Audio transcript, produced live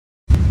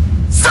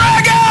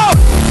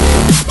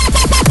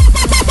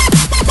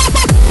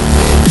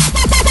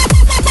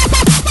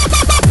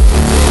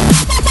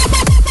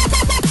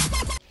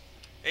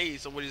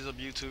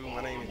YouTube.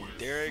 My name is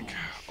Derrick,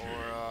 or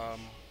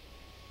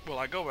well,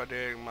 I go by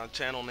Derrick. My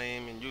channel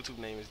name and YouTube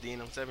name is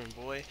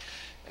DNM7Boy,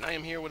 and I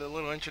am here with a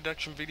little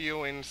introduction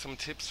video and some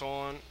tips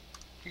on,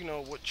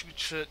 what you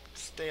should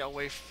stay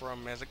away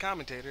from as a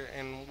commentator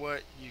and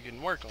what you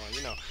can work on.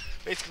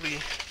 Basically.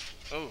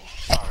 Oh,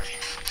 sorry.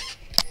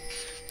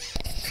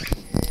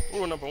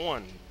 Rule number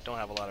one: don't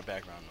have a lot of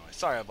background noise.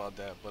 Sorry about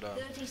that, but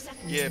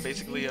yeah,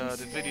 basically,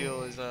 this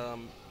video is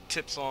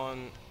tips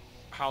on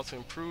how to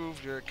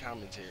improve your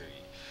commentary.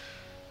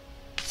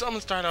 So I'm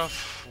gonna start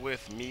off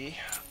with me.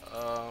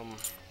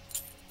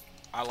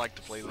 I like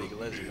to play League of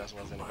Legends. That's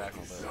what's in the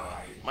background.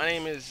 But my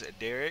name is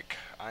Derrick.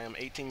 I am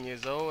 18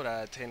 years old.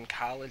 I attend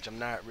college. I'm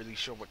not really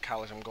sure what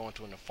college I'm going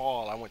to in the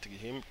fall. I went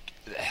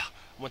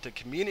to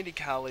community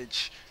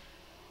college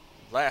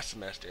last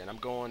semester, and I'm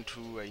going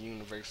to a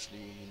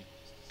university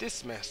this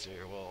semester.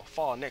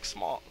 Well, next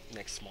fall.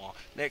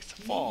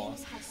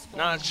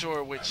 Not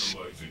sure which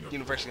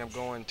university I'm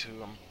going to.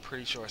 I'm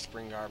pretty sure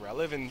Spring Arbor. I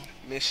live in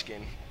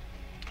Michigan,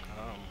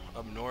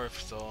 up north,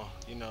 so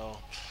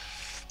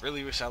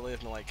really wish I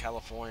lived in like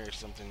California or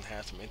something.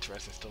 Had some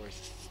interesting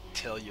stories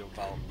to tell you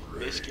about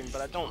Michigan,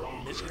 but I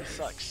don't. Michigan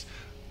sucks.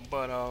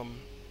 But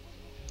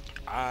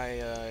I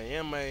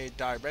am a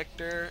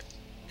director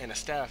and a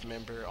staff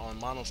member on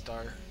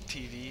Monostatr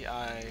TV.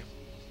 I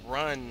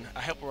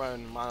help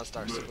run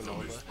Monostatr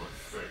Supernova,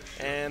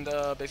 and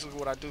basically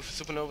what I do for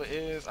Supernova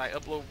is I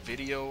upload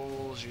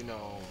videos,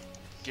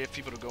 get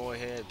people to go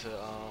ahead to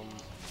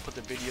put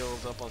the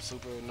videos up on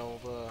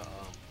Supernova.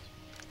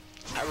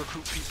 I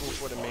recruit people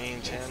for the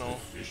main channel,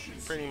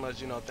 pretty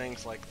much,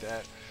 things like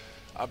that.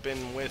 I've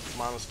been with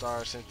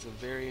Monostatr since the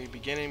very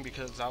beginning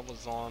because I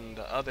was on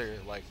the other,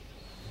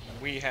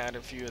 we had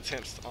a few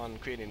attempts on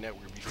creating a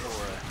network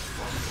before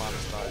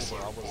Monostatr, so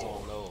I was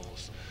on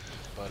those.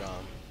 But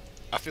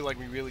I feel like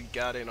we really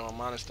got it on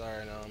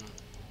Monostatr,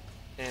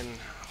 and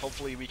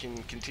hopefully we can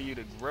continue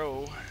to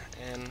grow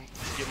and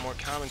get more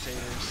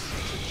commentators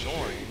to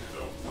join.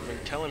 I've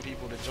been telling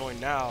people to join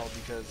now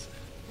because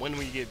when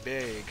we get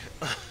big,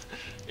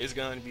 it's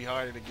going to be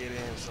harder to get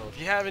in. So if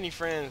you have any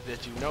friends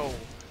that you know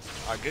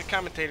are good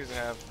commentators and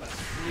have,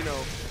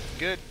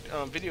 good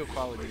video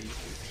quality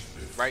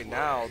right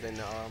now,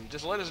 then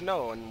just let us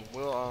know and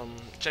we'll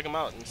check them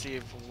out and see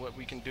what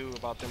we can do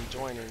about them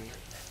joining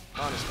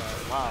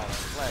Monostatr. Wow,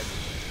 that's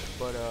laggy.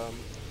 But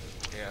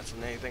yeah, that's the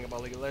main thing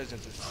about League of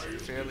Legends.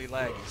 It's fairly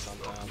laggy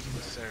sometimes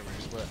with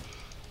servers.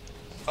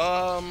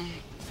 But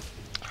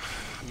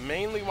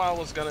mainly why I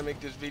was gonna make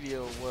this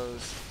video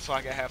was so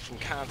I could have some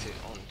content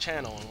on the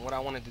channel, and what I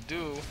wanted to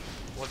do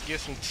was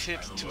give some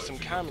tips to some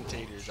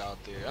commentators out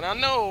there. And I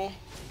know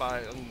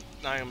I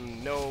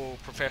am no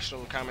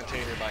professional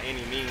commentator by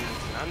any means,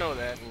 and I know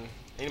that, and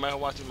anybody who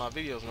watches my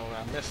videos know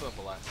that I mess up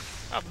a lot.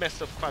 I've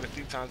messed up quite a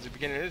few times at the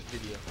beginning of this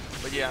video,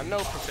 but yeah, I'm no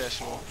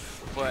professional.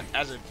 But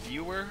as a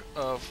viewer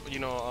of,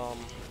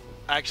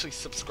 I actually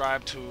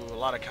subscribe to a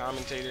lot of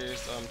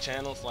commentators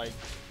channels.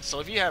 So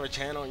if you have a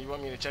channel and you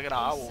want me to check it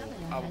out,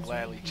 I will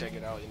gladly check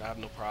it out. I have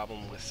no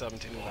problem with subbing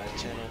to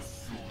anybody's channel.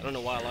 I don't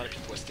know why a lot of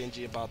people are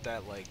stingy about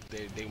that.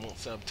 They won't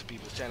sub to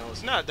people's channels.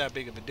 It's not that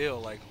big of a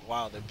deal.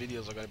 Wow, the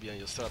videos are gonna be on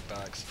your sub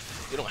box.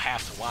 You don't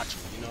have to watch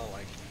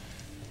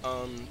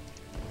them.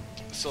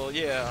 So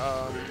yeah,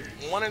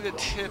 one of the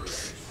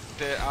tips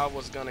that I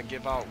was gonna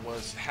give out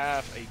was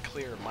have a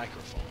clear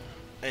microphone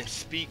and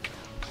speak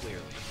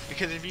clearly.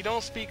 Because if you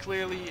don't speak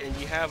clearly and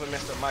you have a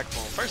messed up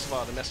microphone, first of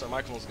all, the messed up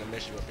microphone is gonna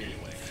mess you up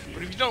anyway.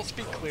 But if you don't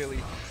speak clearly,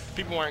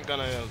 people aren't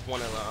gonna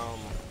wanna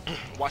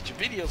watch your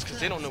videos because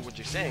they don't know what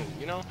you're saying.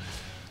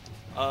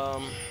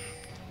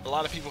 A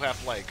lot of people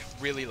have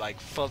really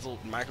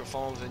fuzzled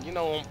microphones, and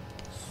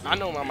I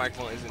know my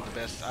microphone isn't the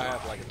best. I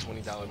have a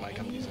 $20 mic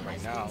I'm using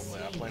right now,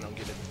 but I plan on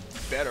getting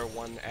a better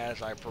one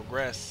as I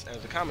progress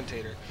as a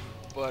commentator.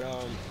 But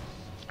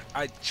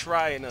I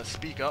try and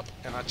speak up,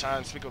 and I try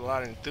and speak with a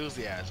lot of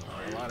enthusiasm.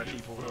 A lot of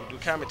people who do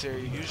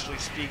commentary usually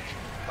speak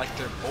like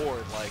they're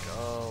bored,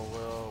 oh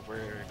well,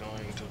 we're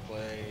going to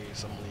play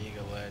some League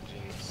of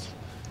Legends.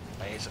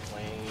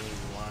 Basically,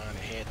 line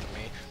ahead to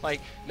me.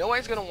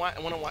 Nobody's gonna want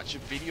to watch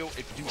your video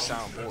if you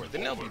sound bored.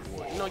 Then they'll be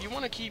bored. You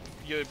want to keep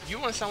you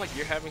want to sound like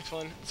you're having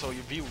fun, so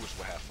your viewers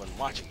will have fun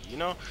watching you.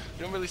 You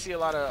don't really see a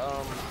lot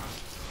of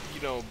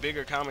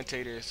bigger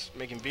commentators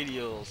making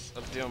videos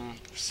of them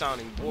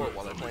sounding bored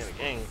while they're playing a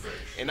game,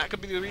 and that could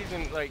be the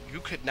reason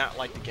you could not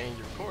like the game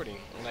you're recording.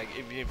 And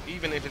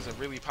even if it's a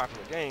really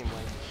popular game,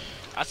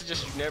 I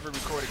suggest you never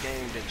record a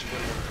game that you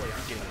wouldn't want to play if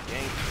you're getting the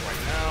game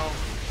right now.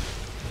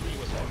 He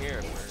wasn't here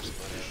at first,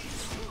 but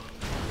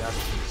that's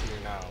what he's here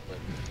now. But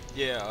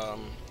yeah,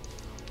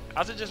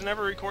 I suggest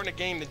never recording a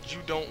game that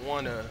you don't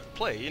want to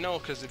play.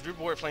 Because if you're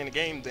bored playing a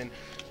game, then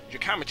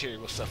your commentary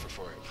will suffer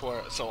for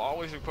it. So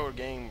always record a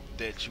game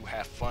that you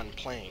have fun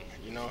playing.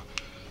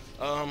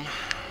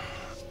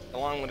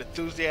 Along with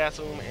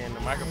enthusiasm and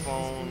the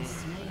microphone,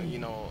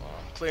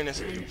 clearness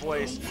of your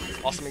voice.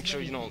 Also, make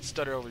sure you don't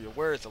stutter over your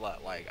words a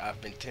lot, like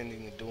I've been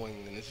tending to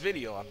doing in this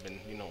video. I've been,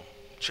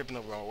 tripping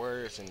over on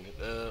words and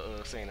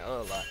saying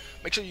a lot.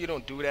 Make sure you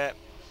don't do that.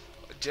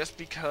 just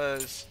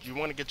because you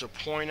want to get your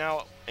point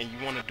out and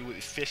you want to do it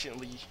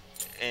efficiently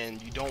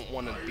and you don't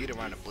want to beat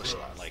around the bush a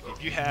lot. Like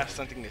if you have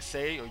something to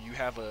say or you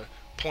have a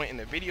point in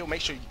the video,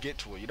 make sure you get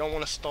to it. You don't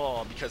want to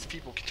stall because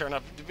people can turn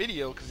off the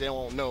video because they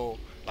don't know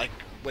like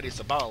what it's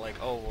about. Like,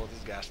 oh well,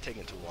 this guy's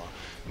taking too long.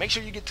 Make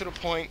sure you get to the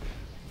point.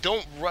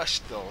 Don't rush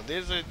though.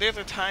 There's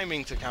a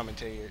timing to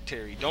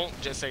commentary. Don't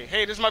just say,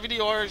 hey, this is my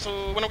video, alright,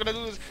 so what I'm gonna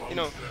do is,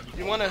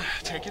 you wanna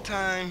take your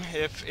time.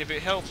 If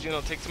it helps,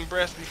 take some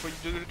breaths before you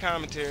do the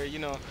commentary.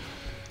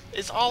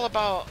 It's all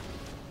about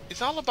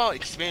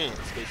experience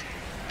basically.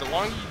 The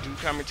longer you do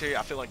commentary,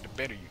 I feel like the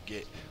better you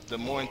get. The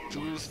more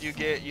enthused you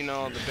get,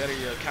 the better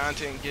your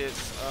content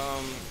gets.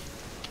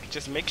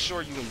 Just make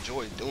sure you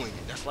enjoy doing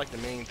it. That's like the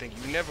main thing.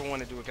 You never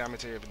want to do a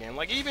commentary of a game.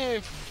 Like even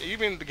if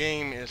the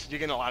game is, you're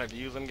getting a lot of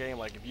views on the game.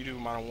 Like if you do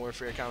Modern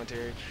Warfare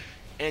commentary,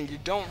 and you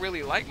don't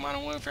really like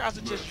Modern Warfare, I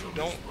suggest you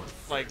don't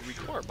like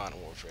record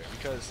Modern Warfare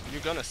because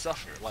you're gonna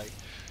suffer. Like,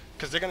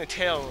 because they can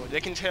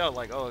tell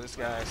like, oh, this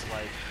guy's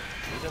like,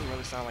 he doesn't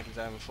really sound like he's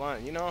having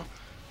fun,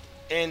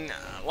 And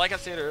like I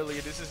said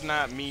earlier, this is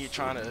not me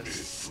trying to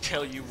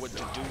tell you what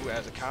to do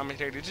as a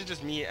commentator. This is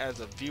just me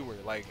as a viewer.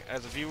 Like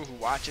as a viewer who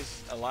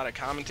watches a lot of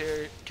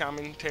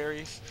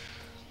commentaries,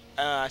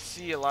 I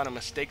see a lot of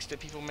mistakes that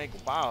people make.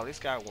 Wow, this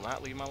guy will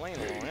not leave my lane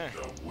alone.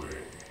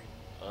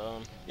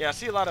 Yeah, I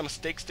see a lot of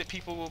mistakes that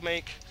people will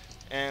make,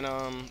 and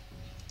I'm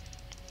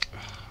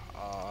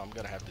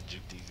gonna have to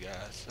juke these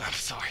guys. I'm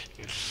sorry.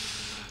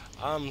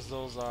 I'm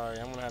so sorry.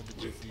 I'm gonna have to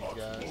juke these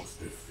guys.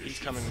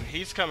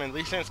 He's coming.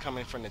 Lee Sin's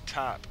coming from the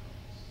top.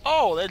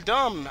 Oh, they're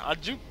dumb. I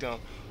juked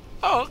them.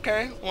 Oh,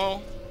 okay.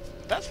 Well,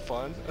 that's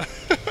fun.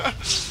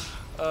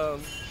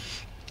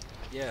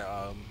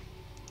 Yeah.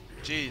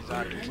 Jeez,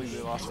 I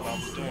completely lost what I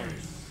was doing.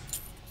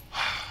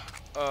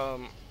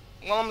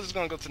 Well, I'm just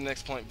gonna go to the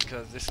next point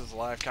because this is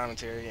live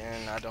commentary,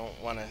 and I don't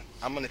wanna.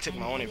 I'm gonna take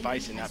my own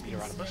advice and not beat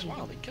around the bush.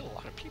 Wow, they kill a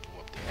lot of people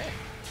up there.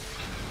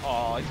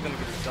 Oh, he's gonna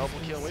get a double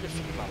kill. Way to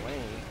feed my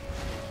lane.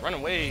 Run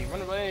away,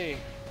 run away.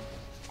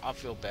 I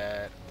feel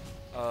bad.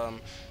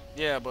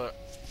 Yeah, but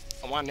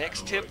my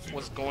next tip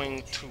was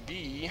going to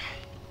be,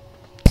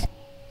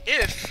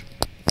 if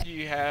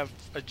you have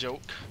a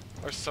joke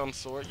or some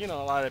sort, a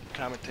lot of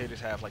commentators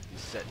have like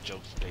these set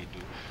jokes they do.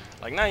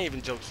 Like not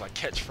even jokes, like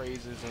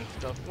catchphrases and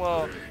stuff.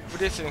 Well, for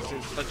this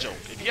instance, a joke.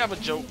 If you have a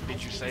joke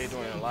that you say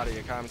during a lot of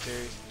your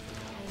commentaries,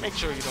 make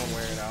sure you don't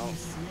wear it out.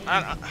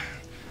 I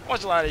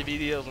watch a lot of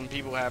videos when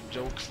people have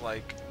jokes,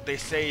 like they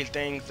say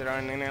things that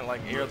aren't in it,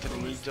 like arrow to the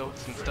knee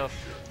jokes and stuff.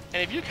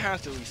 And if you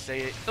constantly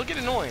say it, it'll get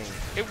annoying.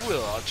 It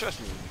will.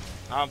 Trust me.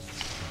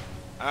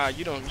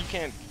 You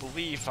can't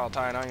believe how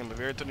tired I am of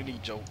arrow to the knee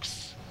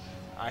jokes.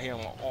 I hear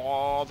them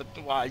all the.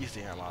 Well, I used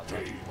to hear them all the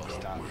time. People will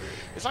stop.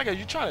 It's like, are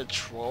you trying to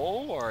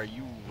troll, or are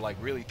you like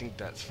really think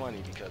that's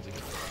funny? Because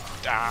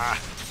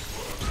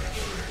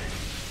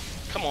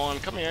come on,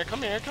 come here,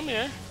 come here, come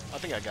here. I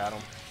think I got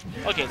him.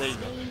 Okay, there you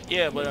go.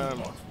 Yeah, but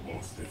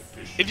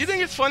if you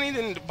think it's funny,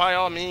 then by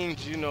all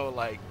means,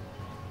 like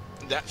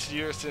that's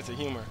your sense of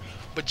humor.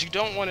 But you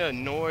don't want to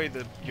annoy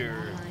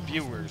your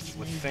viewers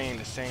with saying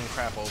the same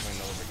crap over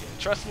and over again.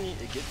 Trust me,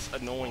 it gets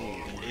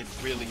annoying. It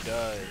really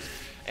does.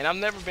 And I've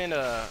never been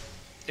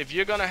if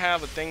you're gonna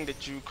have a thing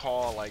that you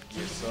call like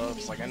your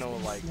subs, like I know,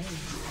 like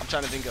I'm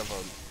trying to think of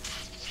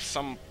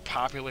some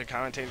popular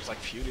commentators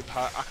like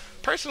PewDiePie.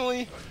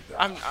 Personally,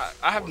 I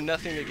have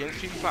nothing against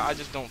PewDiePie. I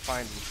just don't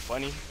find him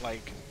funny.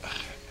 Like,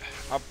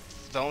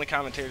 the only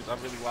commentators I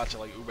really watch are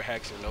like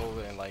UberHacks or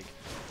Nova, and like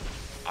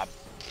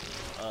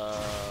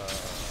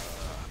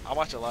I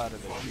watch a lot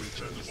of the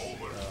creatures,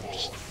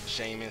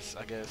 Seamus,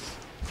 I guess,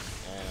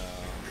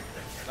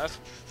 and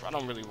I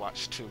don't really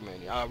watch too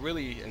many. I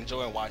really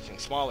enjoy watching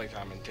smaller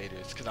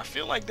commentators because I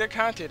feel like their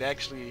content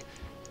actually,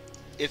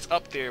 it's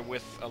up there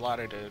with a lot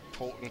of the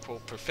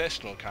quote-unquote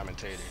professional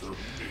commentators.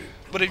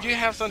 But if you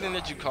have something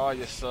that you call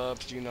your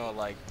subs,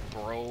 like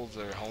bros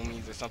or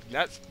homies or something,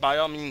 that's by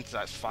all means,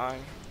 that's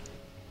fine.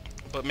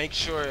 But make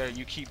sure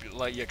you keep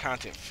like your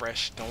content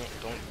fresh. Don't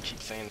keep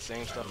saying the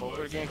same stuff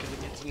over again because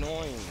it gets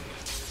annoying.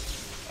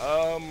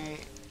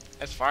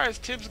 As far as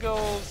tips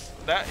goes,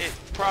 that is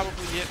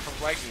probably it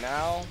for right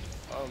now.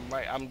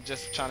 I'm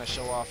just trying to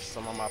show off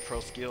some of my pro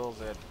skills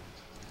at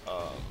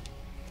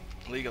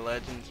League of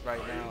Legends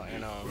right now,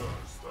 and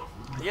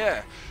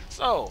yeah.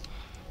 So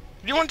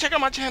if you want to check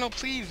out my channel,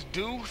 please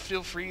do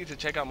feel free to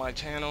check out my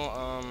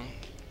channel.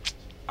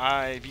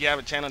 If you have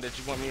a channel that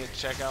you want me to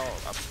check out,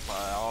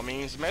 by all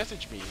means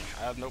message me.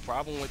 I have no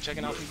problem with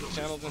checking out people's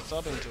channels and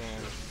subbing to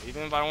them.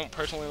 Even if I don't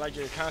personally like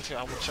your content,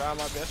 I will try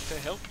my best to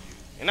help you.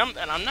 And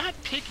I'm not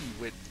picky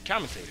with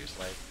commentators.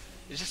 Like,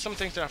 it's just some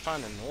things that I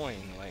find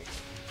annoying. Like,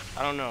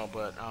 I don't know,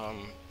 but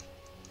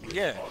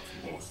yeah.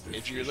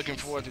 If you're looking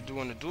forward to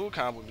doing a dual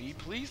com with me,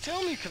 please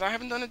tell me, because I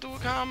haven't done a dual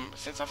com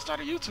since I've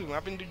started YouTube.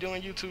 I've been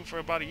doing YouTube for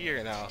about a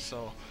year now.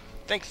 So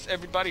thanks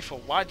everybody for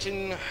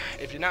watching.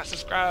 If you're not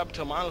subscribed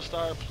to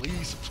Monostatr,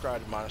 please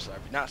subscribe to Monostatr.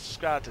 If you're not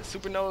subscribed to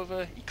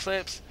Supernova,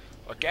 Eclipse,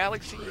 or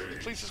Galaxy,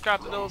 please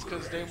subscribe to those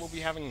because they will be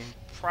having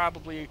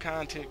probably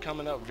content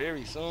coming up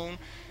very soon.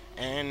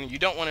 and you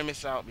don't want to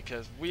miss out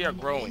because we are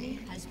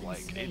growing.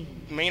 Like, it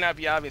may not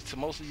be obvious to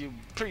most of you,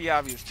 pretty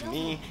obvious to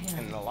me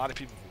and a lot of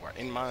people who are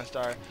in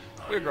Monostatr.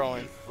 We're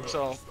growing.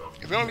 So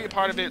if you want to be a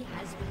part of it,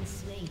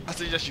 I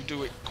suggest you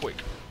do it quick.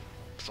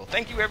 So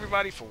thank you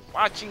everybody for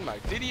watching my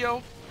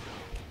video.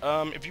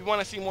 If you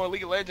want to see more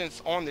League of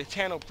Legends on the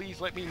channel,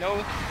 please let me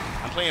know.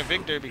 I'm playing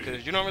Viktor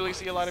because you don't really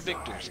see a lot of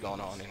Viktors going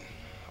on, and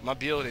my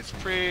build is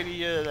pretty,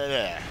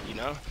 you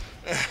know.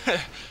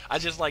 I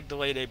just like the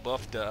way they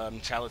buffed the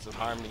Chalice of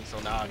Harmony, so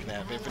now I can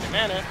have infinite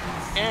mana,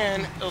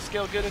 and it'll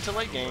scale good into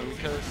late game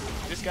because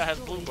this guy has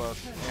blue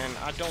buff, and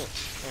I don't,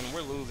 and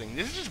we're losing.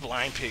 This is just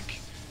blind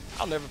pick.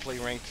 I'll never play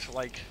ranked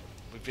like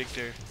with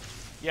Viktor.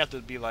 You have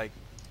to be like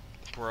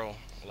pro.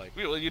 Like,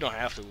 well, you don't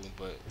have to,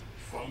 but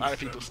a lot of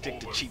people stick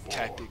to cheap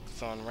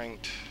tactics on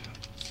ranked.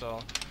 So,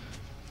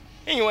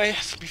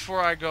 anyways, before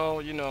I go,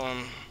 you know,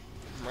 I'm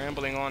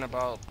rambling on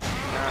about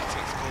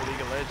nonsensical League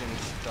of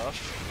Legends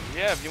stuff.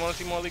 Yeah, if you want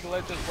to see more League of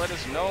Legends, let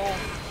us know.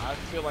 I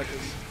feel like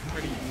it's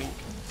pretty unique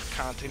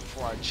content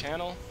for our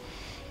channel.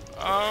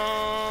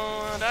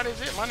 That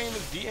is it. My name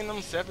is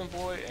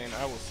DNM7Boy, and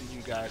I will see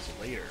you guys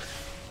later.